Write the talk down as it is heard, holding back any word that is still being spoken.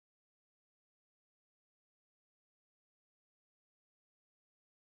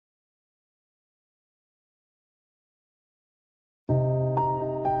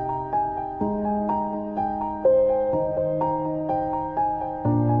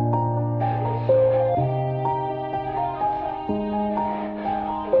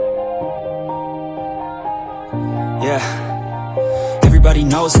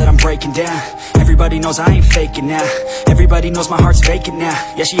knows that I'm breaking down. Everybody knows I ain't faking now. Everybody knows my heart's vacant now.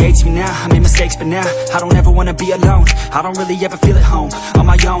 Yeah, she hates me now, I made mistakes but now I don't ever wanna be alone. I don't really ever feel at home. On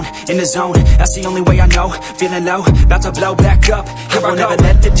my own, in the zone, that's the only way I know. Feeling low, about to blow back up. Here I won't ever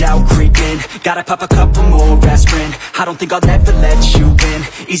let the doubt creep in. Gotta pop a couple more aspirin. I don't think I'll ever let you in.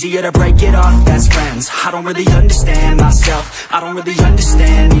 Easier to break it off best friends. I don't really understand myself. I don't really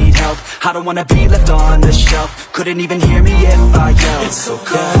understand, need help. I don't wanna be left on the shelf. Couldn't even hear me if I yelled. It's so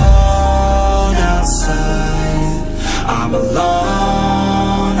cold outside, I'm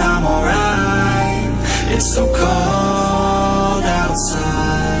alone, I'm alright. It's so cold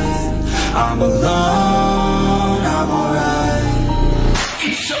outside, I'm alone, I'm alright.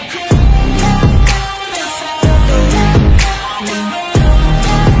 It's so cold.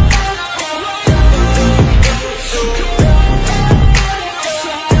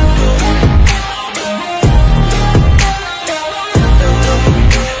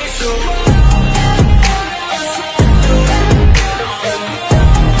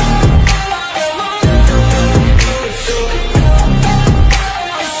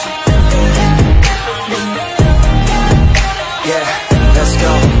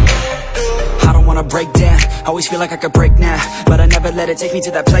 Break down, always feel like I could break now, but I never let it take me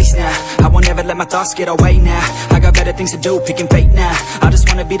to that place now. I won't ever let my thoughts get away now. I got better things to do, picking fate now. I just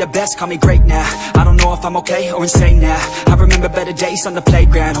wanna be the best, call me great now. I don't know if I'm okay or insane now. I remember better days on the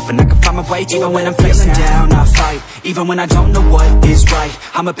playground, hoping I can find my way. Even when I'm feeling down, I fight. Even when I don't know what is right,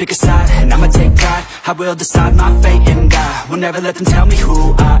 I'ma pick a side and I'ma take pride. I will decide my fate and I will never let them tell me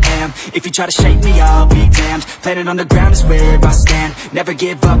who I am. If you try to shake me, I'll be damned. Planet on the ground is where I stand. Never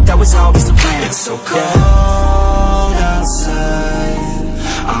give up, that was always the plan. It's so cold outside,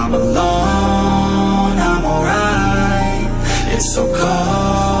 I'm alone, I'm alright. It's so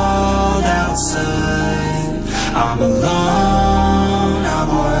cold outside, I'm alone, I'm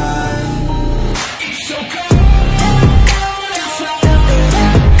alright. It's so cold.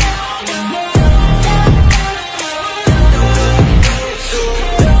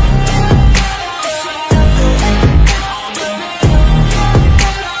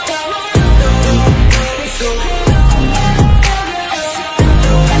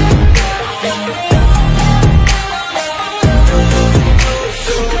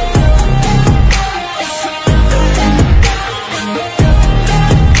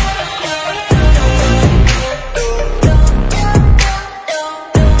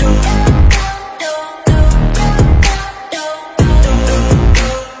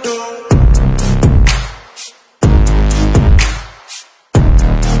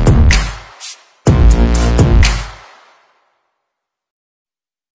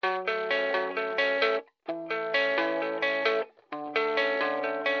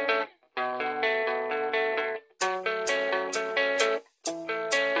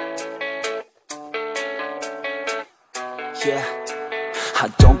 Yeah, I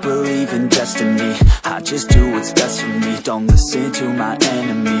don't believe in destiny, I just do what's best for me. Don't listen to my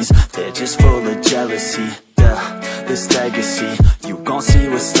enemies, they're just full of jealousy. Yeah, this legacy, you gon' see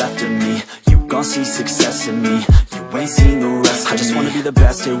what's left of me. You gon' see success in me, you ain't seen the rest of me. I just wanna be the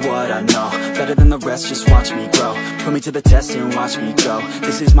best at what I know, better than the rest, just watch me grow. Put me to the test and watch me go.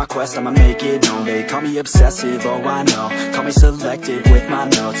 This is my quest, I'ma make it known. They call me obsessive, oh I know. Call me selective with my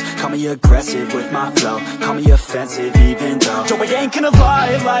notes, call me aggressive with my flow. Call me offensive even though Joe, I ain't gonna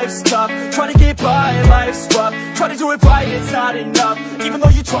lie, life's tough. Try to get by, life's rough. Try to do it right, it's not enough. Even though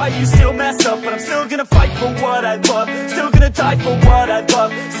you try, you still mess up. But I'm still gonna fight for what I love. Still gonna die for what I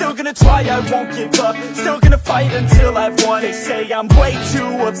love. Still gonna try, I won't give up. Still gonna fight until I've won. They say I'm way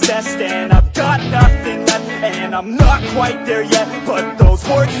too obsessed and I've got nothing left, and I'm not quite there yet, but those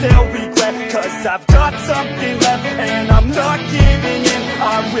words they'll regret. Cause I've got something left and I'm not giving in.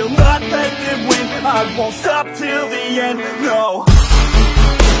 I will not let them win, I won't stop till the end, no.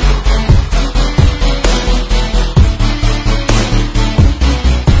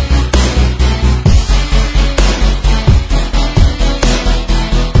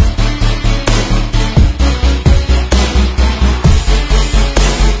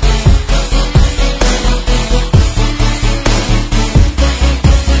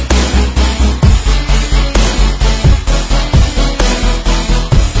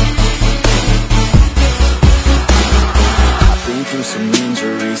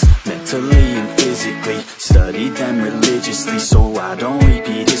 Studied them religiously so I don't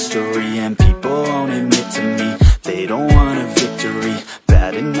repeat history. And people won't admit to me they don't want a victory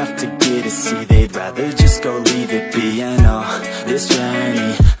bad enough to get a C. They'd rather just go leave it be. And oh, this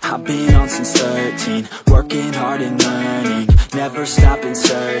journey I've been on since 13, working hard and learning, never stopping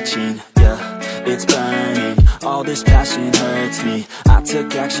searching, yeah, it's burning. All this passion hurts me, I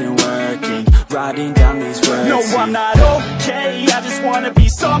took action working, writing down these words. No, I'm not okay, I just wanna be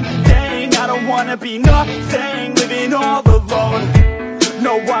something. I don't wanna be nothing, living all alone.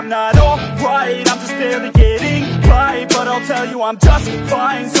 No, I'm not alright, I'm just barely getting by. But I'll tell you I'm just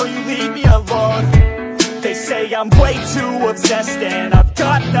fine, so you leave me alone. They say I'm way too obsessed and I've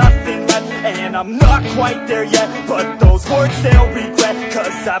got nothing left, and I'm not quite there yet, but those words they'll regret,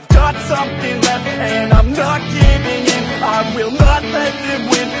 cause I've got something left and I'm not giving in. I will not let them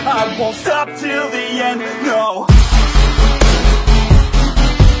win, I won't stop till the end, no.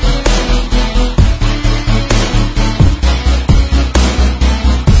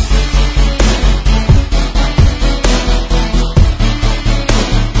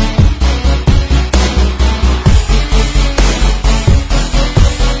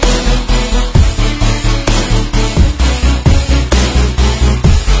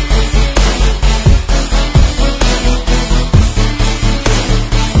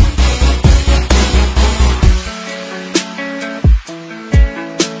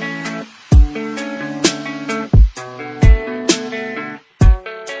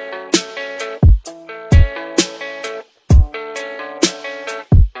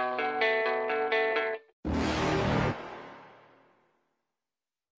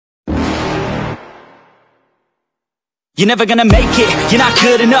 You're never gonna make it, you're not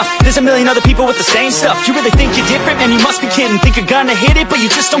good enough. There's a million other people with the same stuff. You really think you're different? Man, you must be kidding. Think you're gonna hit it, but you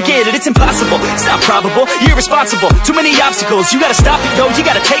just don't get it. It's impossible, it's not probable, you're irresponsible. Too many obstacles, you gotta stop it, yo. You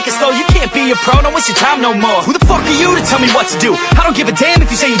gotta take it slow, you can't be a pro. Don't waste your time no more. Who the fuck are you to tell me what to do? I don't give a damn if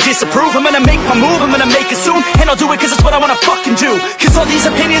you say you disapprove. I'm gonna make my move, I'm gonna make it soon, and I'll do it cause it's what I wanna fucking do. Cause all these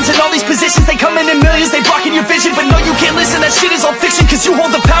opinions and all these positions, they come in millions, they blocking your vision. But no, you can't listen, that shit is all fiction. Cause you hold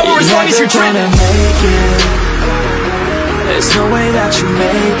the power as long as you're driven. There's no way that you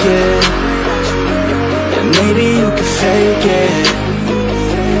make it, and maybe you could fake it,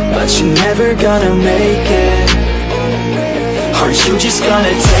 but you're never gonna make it. Aren't you just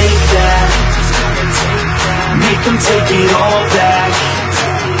gonna take that? Make them take it all back.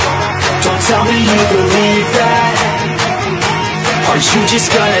 Don't tell me you believe that. Aren't you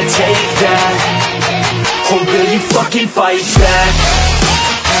just gonna take that? Or will you fucking fight back?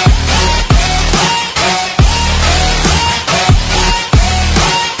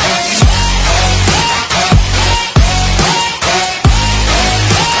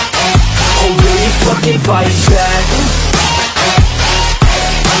 Fucking fight back.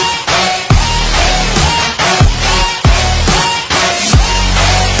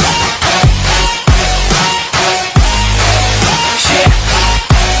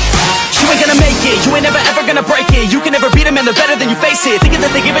 You ain't never ever gonna break it. You can never beat them and they're better than you face it. Thinking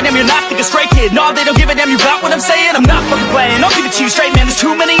that they give a damn, you're not thinking straight, kid. No, they don't give a damn, you got what I'm saying? I'm not fucking playing, I'll give it to you straight, man. There's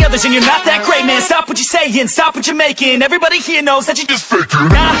too many others and you're not that great, man. Stop what you're saying, stop what you're making. Everybody here knows that you just faking.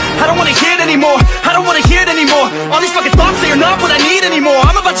 Nah, I don't wanna hear it anymore, I don't wanna hear it anymore. All these fucking thoughts, they are not what I need anymore.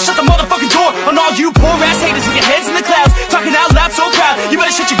 I'm about to shut the motherfucking door on all you poor ass haters with your heads in the clouds, talking out loud so proud. You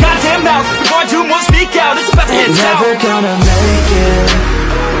better shut your goddamn mouth before I do more speak out. It's about to head south. Never gonna make it.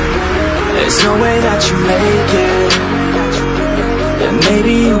 There's no way that you make it, and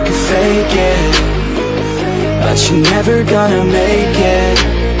maybe you could fake it, but you're never gonna make it.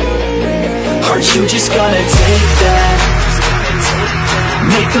 Aren't you just gonna take that?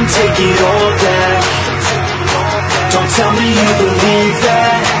 Make them take it all back. Don't tell me you believe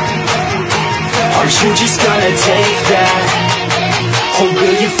that. Aren't you just gonna take that? Or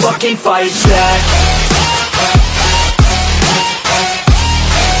will you fucking fight back?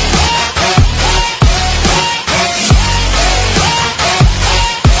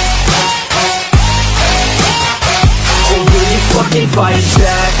 Fucking fight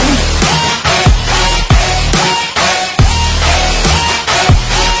back.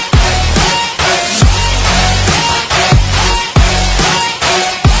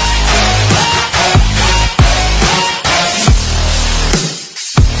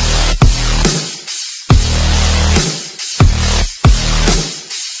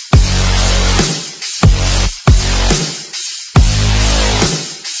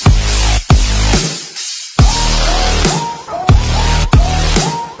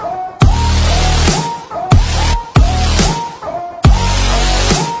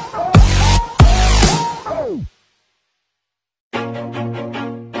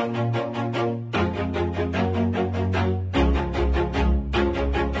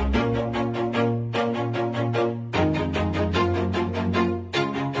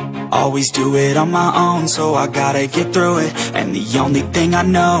 always do it on my own, so I gotta get through it. And the only thing I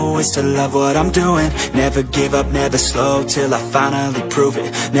know is to love what I'm doing. Never give up, never slow, till I finally prove it.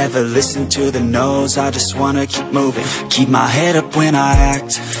 Never listen to the no's, I just wanna keep moving. Keep my head up when I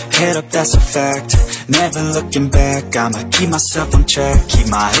act, head up, that's a fact. Never looking back, I'ma keep myself on track. Keep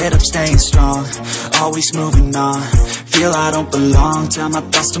my head up, staying strong, always moving on. Feel I don't belong, tell my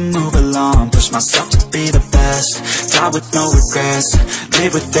thoughts to move along. Push myself to be the best, die with no regrets.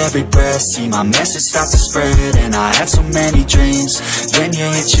 Live with every breath, see my message start to spread. And I had so many dreams, when you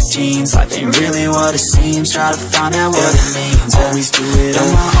hit your teens, life ain't really what it seems. Try to find out what it means, always do it on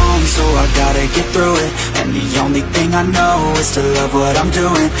my own, so I gotta get through it. And the only thing I know is to love what I'm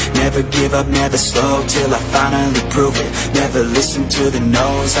doing. Never give up, never slow, till I finally prove it. Never listen to the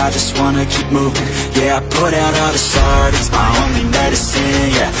no's, I just wanna keep moving. Yeah, I put out all this art, it's my only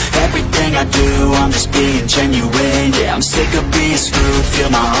medicine. Yeah, everything I do, I'm just being genuine. Yeah, I'm sick of being screwed, feel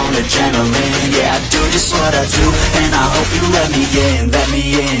my own adrenaline. Yeah, I do just what I do, and I hope you let me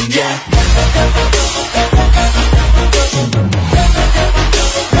in, yeah.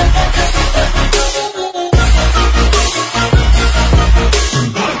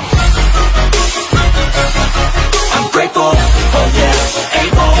 Grateful, oh yeah,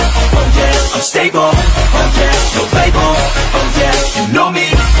 able, oh yeah, I'm stable, oh yeah, no label, oh yeah, you know me,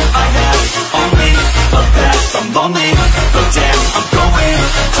 I have only a path, I'm lonely, but damn, I'm going to win.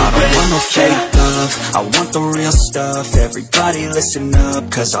 I don't want no fake love, I want the real stuff. Everybody listen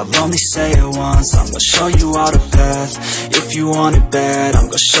up, cause I'll only say it once. I'm gonna show you all the path, if you want it bad. I'm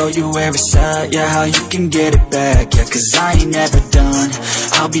gonna show you where it's at, yeah, how you can get it back. Yeah, cause I ain't never done,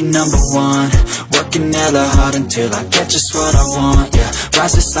 I'll be number one. Working hella hard until I get just what I want, yeah.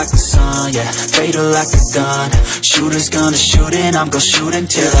 Rises like the sun, yeah, fatal like a gun. Shooter's gonna shoot and I'm gonna shoot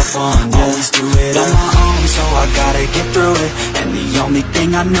until I won, yeah. Always do it on my own, so I gotta get through it. And the only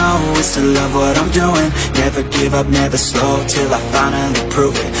thing I know is to love what I'm doing. Never give up, never slow, till I finally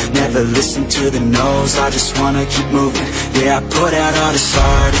prove it. Never listen to the no's, I just wanna keep moving. Yeah, I put out all this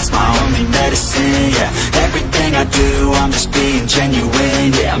art, it's my only medicine. Yeah, everything I do, I'm just being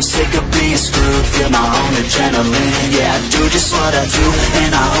genuine. Yeah, I'm sick of being screwed, feel my own adrenaline. Yeah, I do just what I do,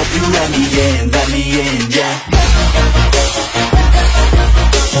 and I hope you let me in, yeah.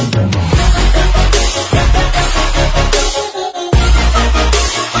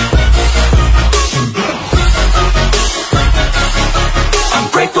 I'm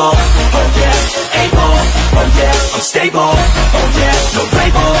grateful, oh yeah, able, oh yeah, I'm stable, oh yeah, no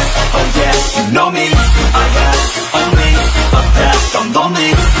label, oh yeah, you know me, I have only a path, I'm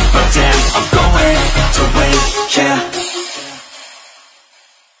lonely, but damn, I'm going to win, yeah.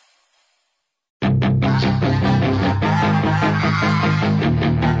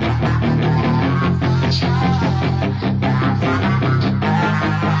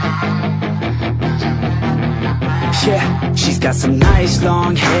 Yeah, she's got some nice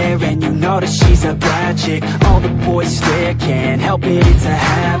long hair, and you know that she's a bad chick. All the boys stare, can't help it, it's a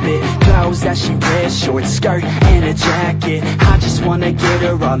habit. Clothes that she wears, short skirt and a jacket. I just wanna get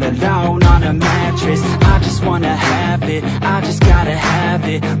her all alone on a mattress. I just wanna have it, I just gotta have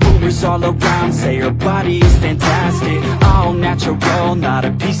it. Rumors all around say her body is fantastic. All natural, not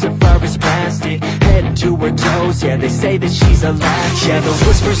a piece of fur is plastic. Head to her toes, yeah, they say that she's a latch. Yeah, the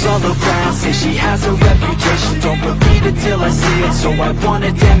whispers all around say she has a reputation. Don't believe it till I see it, so I want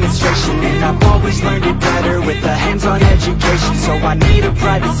a demonstration. And I've always learned it better with a hands-on education. So I need a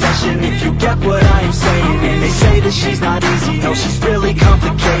private session, if you get what I am saying. And they say that she's not easy, no, she's really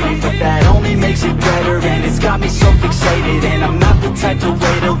complicated. But that only makes it better, and it's got me so fixated. And I'm not the type to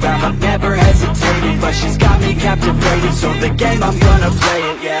wait around, I've never hesitated. But she's got me captivated, so the game, I'm gonna play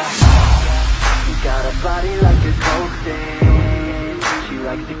it, yeah. She got a body like a coke thing, she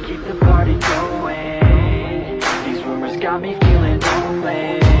likes to keep the party going. These rumors got me feeling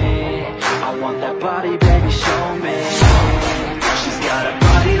lonely, I want that body, baby, show me. She's got a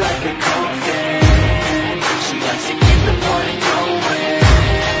body like a coke thing, she likes to keep the party going.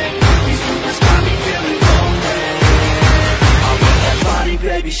 These rumors got me feeling lonely, I want that body,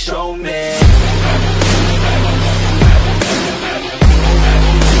 baby, show me.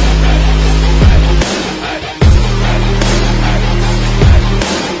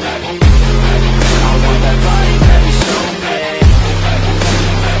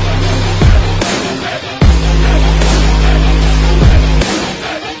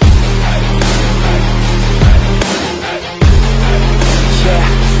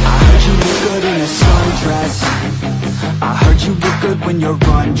 I heard you look good when you're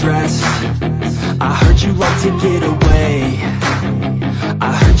undressed, I heard you like to get away,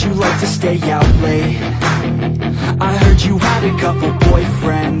 I heard you like to stay out late. I heard you had a couple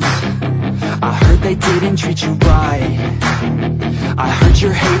boyfriends. I heard they didn't treat you right. I heard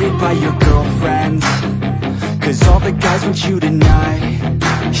you're hated by your girlfriends, 'cause all the guys want you tonight.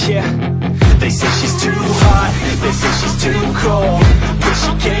 Yeah, they say she's too hot, they say she's too cold. Where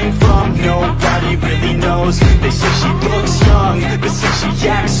she came from, nobody really knows. They say she looks young, but say she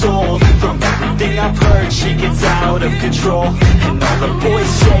acts old. From everything I've heard, she gets out of control. And all the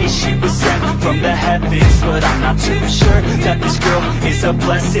boys say she was sent from the heavens, but I'm not too sure that this girl is a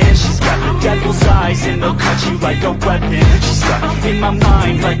blessing. She's got the devil's eyes and they'll cut you like a weapon. She's stuck in my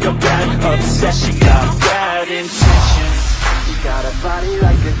mind like a bad obsession. Got bad intentions. She got a body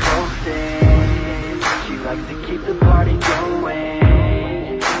like a coffin. She likes to keep the party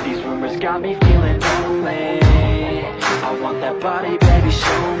going. These rumors got me feeling lonely. I want that body, baby,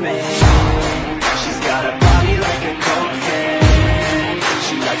 show me. She's got a body like a coffin.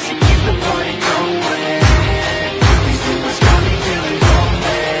 She likes to keep the party going. These rumors got me feeling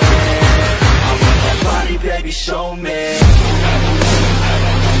lonely. I want that body, baby, show me.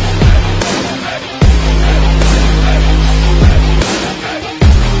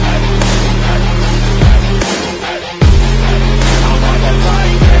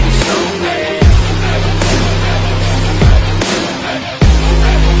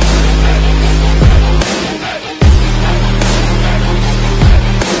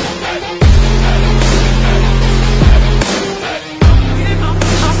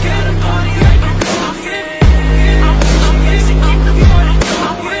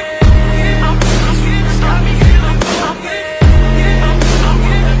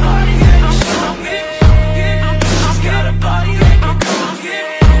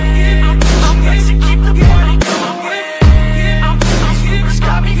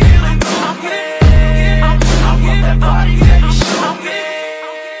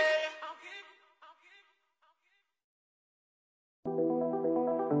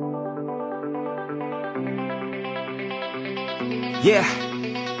 Yeah,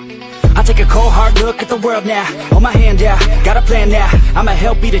 I take a cold hard look at the world now. Hold my hand out, got a plan now. I'ma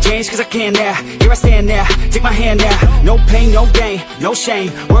help be the change 'cause I can now. Here I stand now, take my hand now. No pain, no gain, no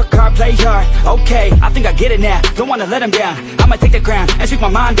shame. Work hard, play hard, okay, I think I get it now. Don't wanna let them down, I'ma take the crown and speak my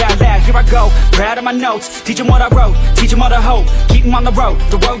mind out loud. Here I go, proud of my notes. Teach them what I wrote, teach them all the hope. Keep them on the road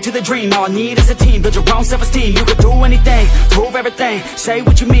to the dream. All I need is a team, build your own self-esteem. You can do anything, prove everything. Say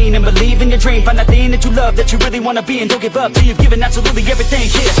what you mean and believe in your dream. Find that thing that you love, that you really wanna be. And don't give up till you've given absolutely everything.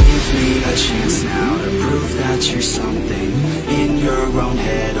 Yeah. Give me a chance now to prove that you're something. In your own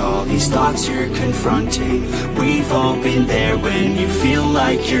head, all these thoughts you're confronting. We've all been there when you feel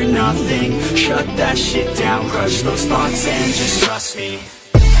like you're nothing. Shut that shit down, crush those thoughts and just trust me.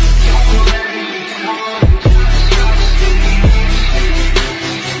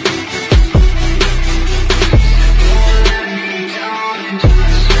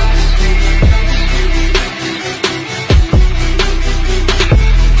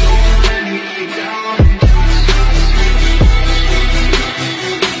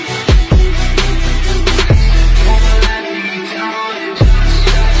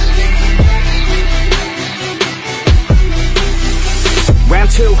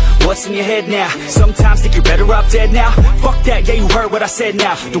 What's in your head now? Sometimes think you're better off dead now. Fuck that, yeah, you heard what I said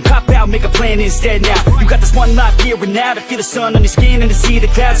now. Don't cop out, make a plan instead now. You got this one life here and now to feel the sun on your skin and to see the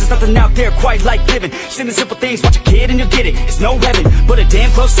clouds. There's nothing out there quite like living. Simple, simple things, watch a kid and you'll get it. It's no heaven, but a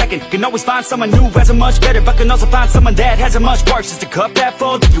damn close second. Can always find someone new who has it much better, but can also find someone that has it much worse. Is the cup that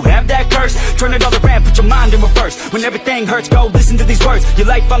full? Do you have that curse? Turn it all around, put your mind in reverse. When everything hurts, go listen to these words. Your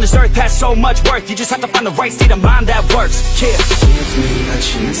life on this earth has so much worth. You just have to find the right state of mind that works. Yeah. Give me a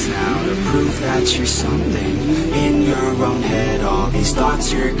chance now to prove that you're something. In your own head, all these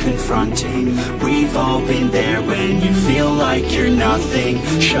thoughts you're confronting. We've all been there when you feel like you're nothing.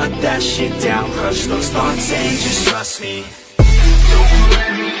 Shut that shit down, crush those thoughts and just trust me. Don't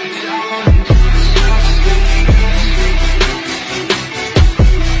let me down.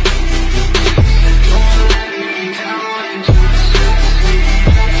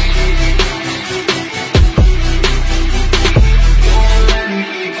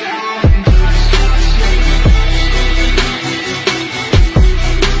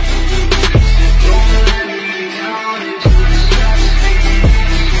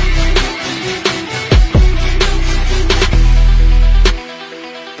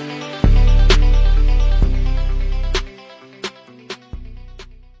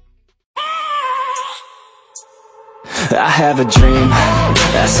 I have a dream,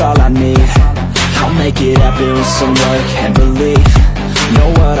 that's all I need. I'll make it happen with some work and belief. Know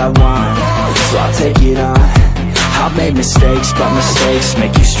what I want, so I'll take it on. I'll I've made mistakes, but mistakes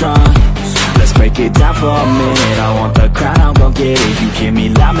make you strong. Let's break it down for a minute. I want the crown, I'll go get it. You hear me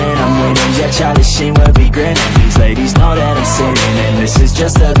loud, man, I'm winning. Yeah, Charlie Sheen will be grinning. These ladies know that I'm sinning, and this is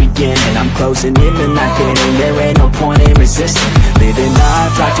just the beginning. I'm closing in the night inning. There ain't no point in resisting. Living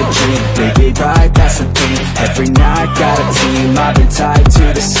life like a dream, live it right, that's the thing. Every night got a team, I've been tied to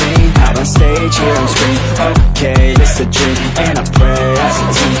the scene. Out on stage, here I'm screaming, okay, it's a dream. And I pray as a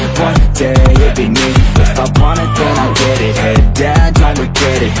team, one day it'll be me. If I want it, then I'll get it. Head down, don't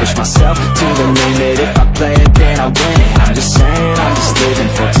regret it. Push myself to the limit. If I play it, then I win it. I'm just saying, I'm just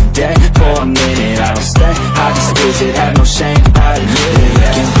living for today. For a minute, I don't stay, I just visit. Have no shame, I admit it.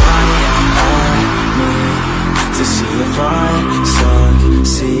 Looking right at me to see if I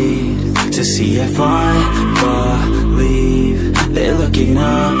succeed, to see if I believe. They're looking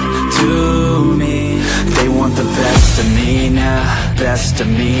up to me. They want the best of me now, best of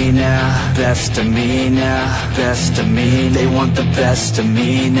me now, best of me now, best of me. They want the best of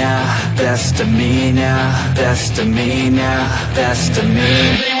me now, best of me now, best of me now, best of me.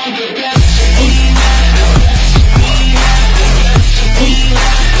 They want the best of me now.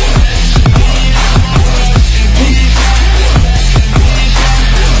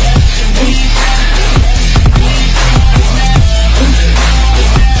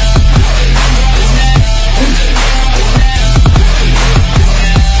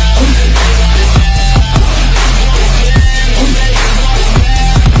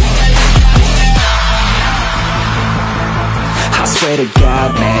 Swear to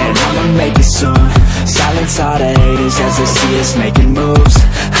God, man, I'ma make it soon. Silence all the haters as they see us making moves.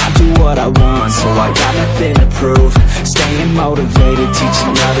 I do what I want, so I got nothing to prove. Staying motivated,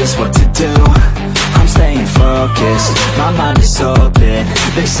 teaching others what to do. I'm staying focused, my mind is open.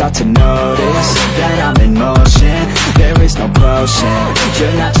 They start to notice that I'm in motion. There is no potion,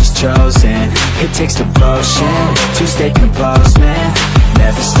 you're not just chosen. It takes devotion to stay composed, man.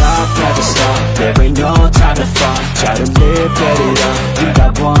 Never stop, there ain't no time to fall. Try to live, get it up, you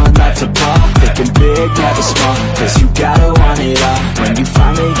got one life to ball. Thinking big, never small, cause you gotta want it all. When you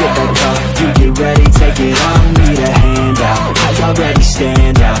finally get that call, you get ready, take it on. Need a handout, I already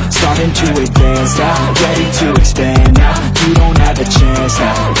stand out. Starting to advance now, ready to expand now. You don't have a chance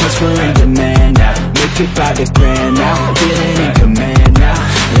now, cause we're in demand now. Make it by the grand now, feeling in command now.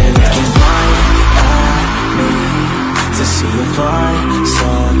 They're looking right at me to see if I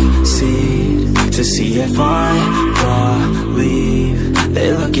succeed, to see if I believe.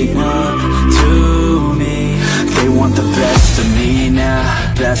 They're looking up to me. They want the best of me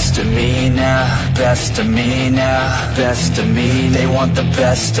now, best of me now, best of me now, best of me. They want the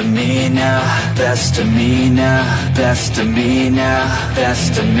best of me now, best of me now, best of me now,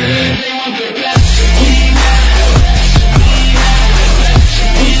 best of me. They want the best of me now.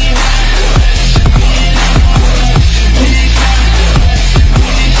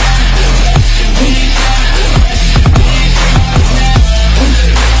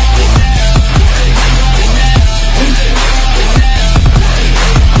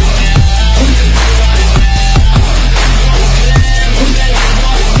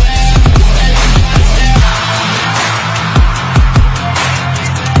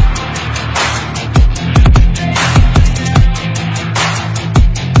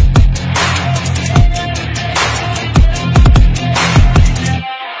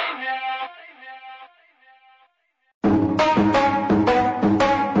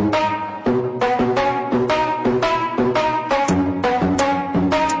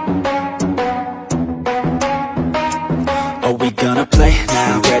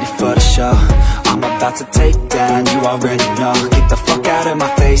 About to take down, you already know. Get the fuck out of my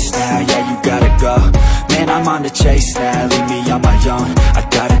face now, yeah, you gotta go. Man, I'm on the chase now, leave me on my own. I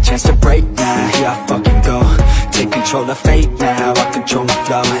got a chance to break now, here I fucking go. Take control of fate now, I control my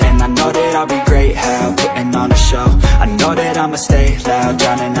flow. And I know that I'll be great, how, putting on a show. I know that I'ma stay loud,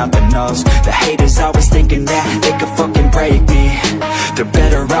 drowning out the noise. The haters always thinking that they could fucking break me. They're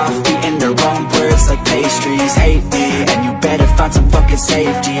better off eating their own words like pastries. Hate me, and you better find some fucking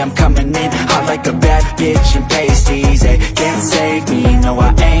safety. I'm coming in hot like a bad bitch in pasties. They can't save me, no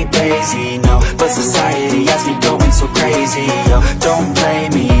I ain't lazy, no. But society has me going so crazy, yo. Don't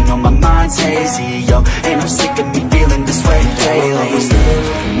blame me, no my mind's hazy, yo. And I'm sick of me feeling this way daily. I'll always live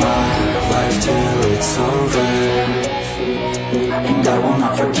my life till it's over, and I will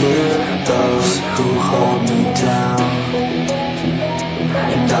not forgive those who hold me down.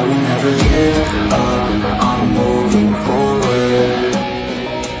 And I will never give up, I'm moving forward.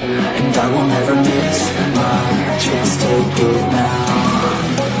 And I will never miss my chance, take it now.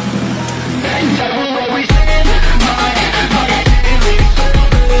 And I will always live my daily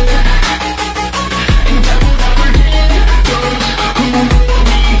sober. And I will never give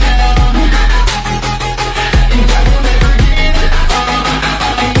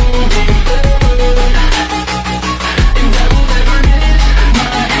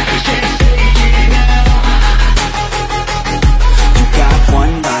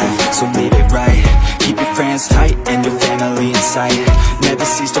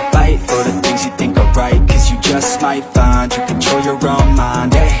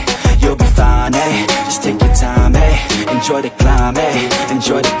mind, you'll be fine, just take your time, enjoy the climb,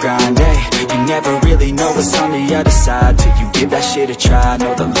 enjoy the grind, you never really know what's on the other side till you give that shit a try.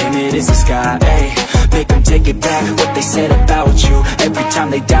 Know the limit is the sky, make them take it back what they said about you. Every time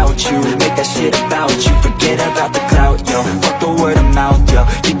they doubt you, make that shit about you. Forget about the clout, yo, fuck the word of mouth, yo.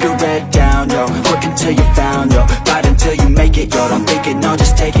 Keep your head down, yo, work until you found, yo. Fight until you make it, yo, don't think it, no,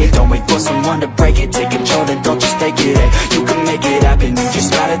 just take it. Don't wait for someone to break it, take control and don't just take it, you can make it happen, you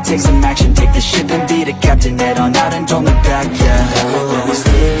just gotta take some action. Take the ship and be the captain, head on out and don't look back, yeah. I will always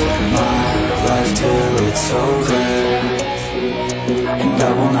live my life till it's over, and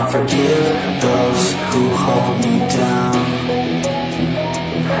I will not forgive those who hold me down,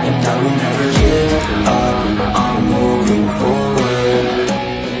 and I will never give up, I'm moving forward,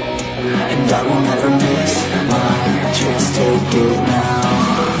 and I will never miss my chance, take it now.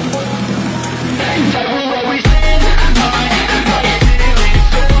 And I will always live my life till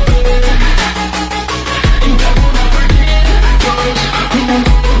it's over, and I will not forgive those who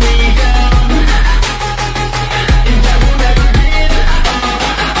hold me down, and I will never give up,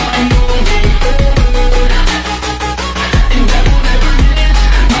 I'm moving forward, and I will never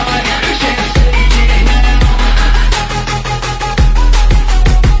miss my chance, take it now.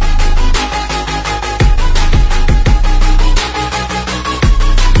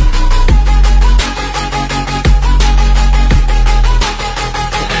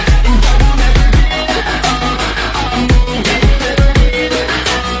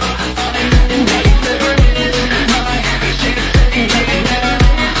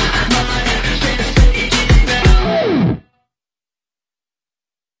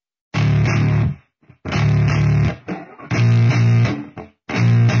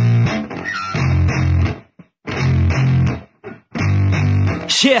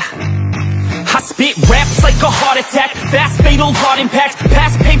 Yeah, I spit raps like a heart attack, fast fatal heart impact,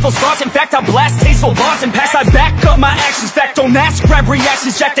 past painful scars. In fact, I blast tasteful bars and packs. I back up my actions, fact don't ask, grab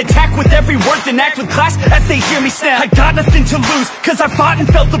reactions, jacked attack with every word, then act with class as they hear me snap. I got nothing to lose, cause I fought and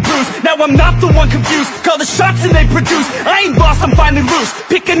felt the bruise. Now I'm not the one confused, call the shots and they produce. I ain't lost, I'm finally loose,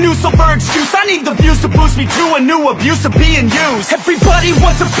 pick a new silver excuse. I need the views to boost me to a new abuse of being used. Everybody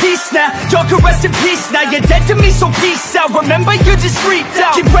wants a piece now, y'all can rest in peace now. You're dead to me, so peace out, remember you're just freaked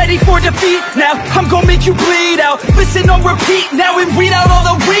out. Get ready for defeat now, I'm gonna make you bleed out. Listen on repeat now and weed out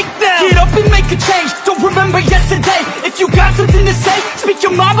all the weak now. Get up and make a change, don't remember yesterday. If you got something to say, speak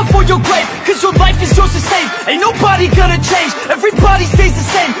your mind before your grave, cause your life is yours to save. Ain't nobody gonna change, everybody stays the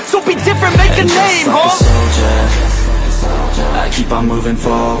same. So be different, make a name, like a soldier, I keep on moving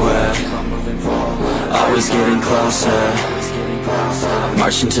forward, always getting closer,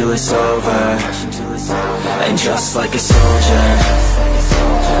 march until it's over. And just like a soldier,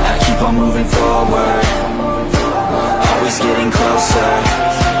 I keep on moving forward, always getting closer,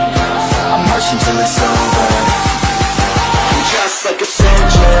 I'm marching till it's over. And just like a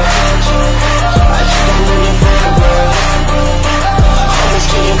soldier, I keep on moving forward, always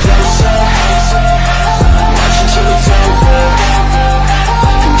getting closer, I'm marching till it's over.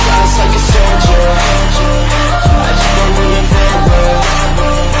 And just like a soldier, I keep on moving forward,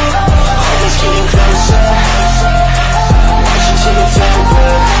 always getting closer, marching till it's over.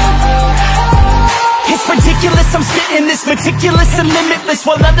 It's ridiculous, I'm spitting this meticulous and limitless,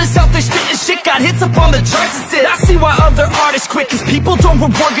 while others out there spitting shit got hits up on the charts. I see why other artists quit, cause people don't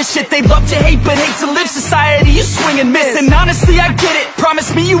reward good shit. They love to hate but hate to live. Society, you swing and miss, and honestly I get it.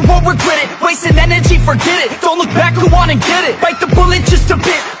 Promise me you won't regret it. Wasting energy, forget it. Don't look back, go on and get it. Bite the bullet just a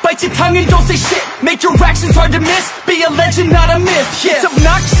bit, bite your tongue and don't say shit. Make your actions hard to miss, be a legend not a myth. It's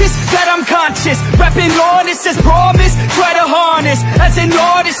obnoxious that I'm conscious, rapping honest as promise. Try to harness, as an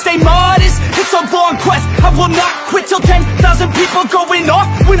artist stay modest. It's a long quest, I will not quit till 10,000 people going off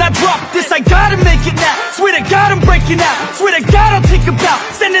when I drop this. I gotta make it now, swear to God I'm breaking out. Swear to God I'll take a bow,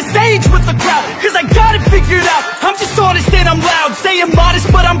 stand the stage with the crowd, cause I got it figured out. I'm just honest and I'm loud, saying modest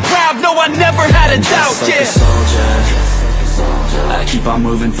but I'm proud. No, I never had a doubt, just like a soldier, I keep on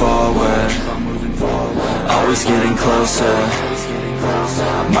moving forward, always getting closer,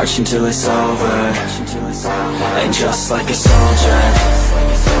 marching till it's over. And just like a soldier,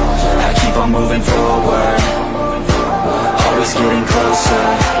 I keep on moving forward, always getting closer,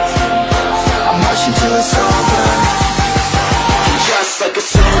 I'm marching till it's over. And just like a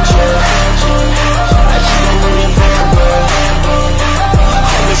soldier, I keep on moving forward,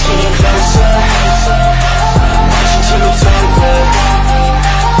 always getting closer, marching till it's over.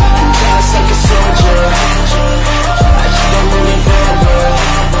 And just like a soldier, I keep on moving forward,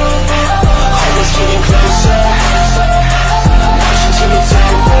 always getting closer, marching till it's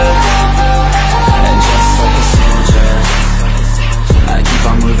over. And just like a soldier, I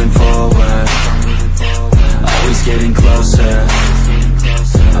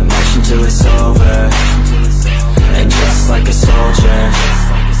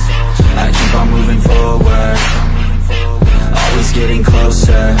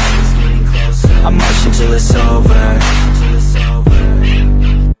I'm marching till it's over.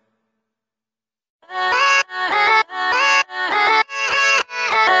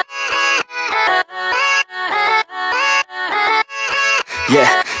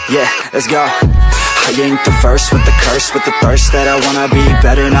 Yeah, let's go. I ain't the first with the curse, with the thirst that I wanna be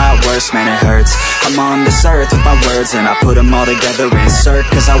better, not worse, man it hurts. I'm on this earth with my words and I put them all together, insert,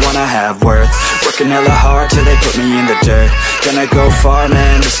 cause I wanna have worth. Working hella hard till they put me in the dirt. Gonna go far,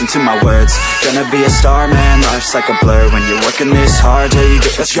 man, listen to my words. Gonna be a star, man, life's like a blur. When you're working this hard till you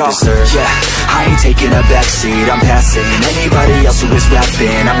get what you deserve. Yeah, I ain't taking a backseat, I'm passing anybody else who is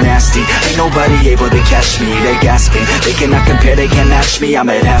rapping. I'm nasty, ain't nobody able to catch me. They gasping, they cannot compare, they can't match me. I'm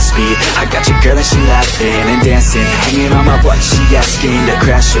at half speed, I got your girl and she laughing and dancing, hanging on my butt, she asking to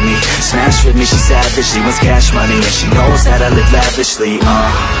crash with me, smash with me, she savage, she wants cash money, and she knows that I live lavishly.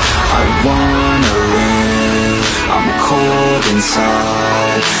 I wanna live, I'm cold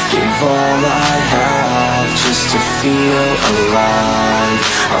inside, give all I have just to feel alive.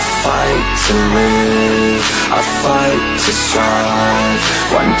 I fight to live, I fight to strive,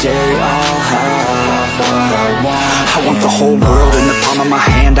 one day I'll have what I want. I want the whole world in the palm of my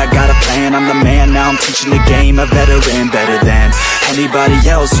hand, I got a plan, I'm the man, now I'm teaching the game, a veteran, better than anybody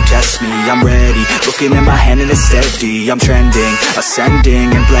else who tests me. I'm ready, looking in my hand and it's steady, I'm trending,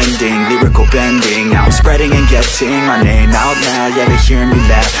 ascending and blending, lyrical bending, now I'm spreading and getting my name out now, yeah they hearing me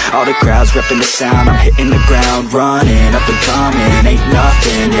laugh, all the crowds repping the sound, I'm hitting the ground, running, up and coming, ain't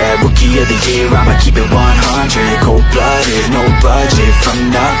nothing, yeah, rookie of the year, I'ma keep it 100, cold-blooded, no budget,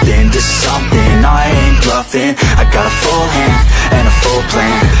 from nothing to something, I ain't bluffing, I got a full hand and a full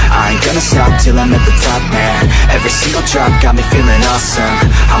plan, I ain't gonna stop till I'm at the top, man, every single drop got me feeling awesome,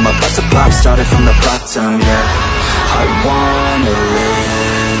 I'm about to pop, started from the bottom, yeah, I wanna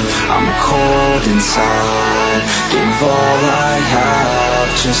live, I'm cold inside, give all I have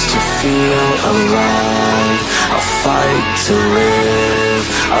just to feel alive, I fight to live,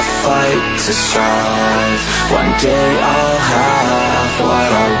 I fight to strive, one day I'll have what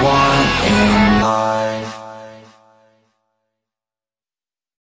I want in life.